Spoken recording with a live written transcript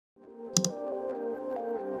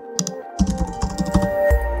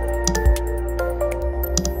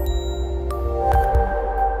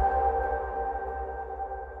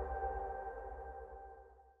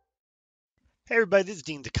everybody, this is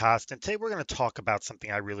Dean DeCosta, and today we're going to talk about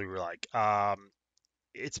something I really, really like.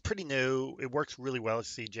 It's pretty new. It works really well. Let's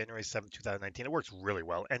see, January 7th, 2019. It works really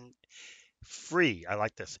well. And free. I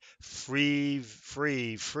like this. Free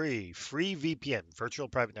VPN, virtual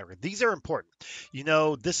private network. These are important.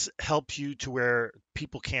 This helps you to where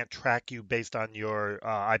people can't track you based on your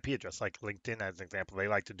IP address, like LinkedIn as an example. They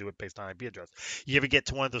like to do it based on IP address. You ever get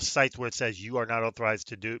to one of those sites where it says you are not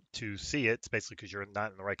authorized to see it? It's basically because you're not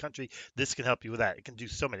in the right country. This can help you with that. It can do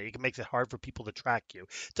so many. It can make it hard for people to track you.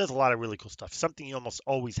 It does a lot of really cool stuff. Something you almost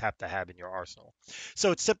always have to have in your arsenal.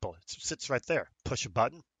 So it's simple. It sits right there. Push a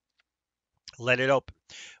button, let it open.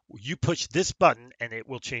 You push this button and it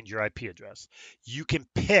will change your IP address. You can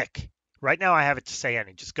pick. Right now, I have it to say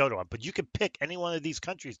any. Just go to them. But you can pick any one of these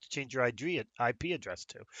countries to change your IP address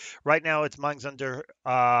to. Right now, mine's under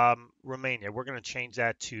Romania. We're going to change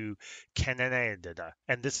that to Canada,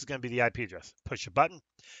 and this is going to be the IP address. Push a button.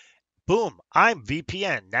 Boom! I'm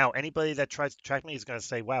VPN. Now, anybody that tries to track me is going to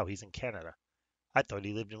say, "Wow, he's in Canada. I thought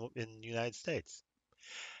he lived in the United States."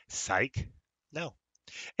 Psych. No.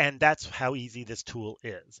 And that's how easy this tool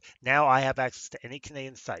is. Now I have access to any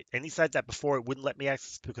Canadian site. Any site that before it wouldn't let me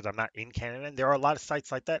access because I'm not in Canada. And there are a lot of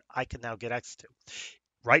sites like that I can now get access to.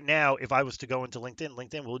 Right now, if I was to go into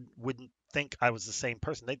LinkedIn, wouldn't think I was the same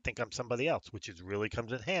person. They'd think I'm somebody else, which is really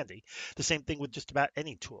comes in handy. The same thing with just about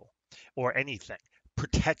any tool or anything.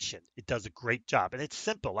 Protection. It does a great job. And it's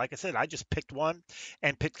simple. Like I said, I just picked one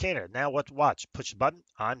and picked Canada. Now what to watch? Push a button.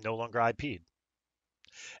 I'm no longer IP'd.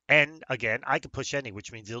 And again, I can push any,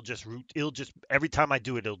 which means it'll just every time I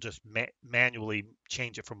do it, it'll just manually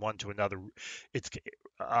change it from one to another. It's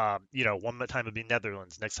one time it'll be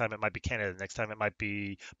Netherlands, next time it might be Canada, next time it might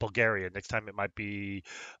be Bulgaria, next time it might be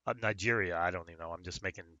Nigeria. I don't even know. I'm just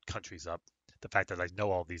making countries up. The fact that I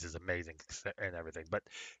know all these is amazing and everything, but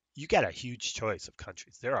you got a huge choice of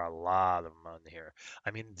countries. There are a lot of them on here.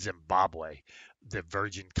 I mean, Zimbabwe, the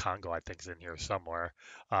Virgin Congo, I think is in here somewhere.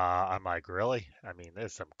 I'm like, really? I mean,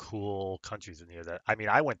 there's some cool countries in here that, I mean,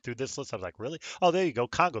 I went through this list. I was like, really? Oh, there you go.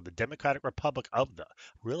 Congo, the Democratic Republic of the,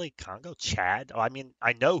 really? Congo? Chad? Oh, I mean,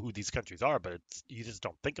 I know who these countries are, but you just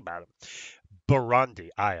don't think about them. Burundi,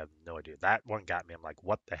 I have no idea. That one got me. I'm like,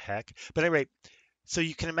 what the heck? But anyway, so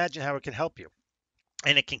you can imagine how it can help you.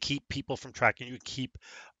 And it can keep people from tracking you, keep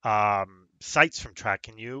sites from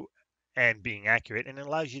tracking you and being accurate, and it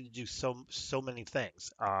allows you to do so many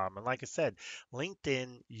things. And like I said,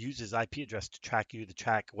 LinkedIn uses IP address to track you to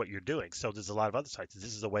track what you're doing. So there's a lot of other sites.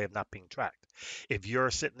 This is a way of not being tracked. If you're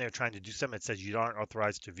sitting there trying to do something that says you aren't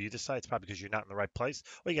authorized to view the site, it's probably because you're not in the right place.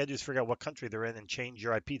 All you gotta do is figure out what country they're in and change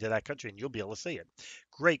your IP to that country, and you'll be able to see it.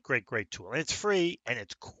 Great, great, great tool. And it's free and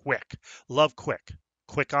it's quick. Love quick.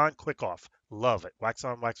 Quick on, quick off. Love it. Wax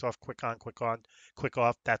on, wax off, quick on, quick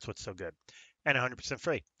off. That's what's so good. And 100%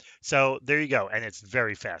 free. So there you go. And it's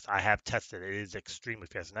very fast. I have tested it. It is extremely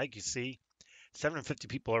fast. And like you see, 750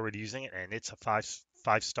 people already using it, and it's a five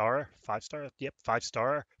star. Yep, 5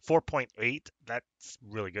 star. 4.8. That's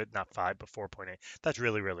really good. Not five, but 4.8. That's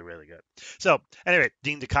really, really, really good. So anyway,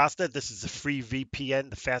 Dean DaCosta, this is a free VPN,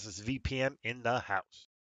 the fastest VPN in the house.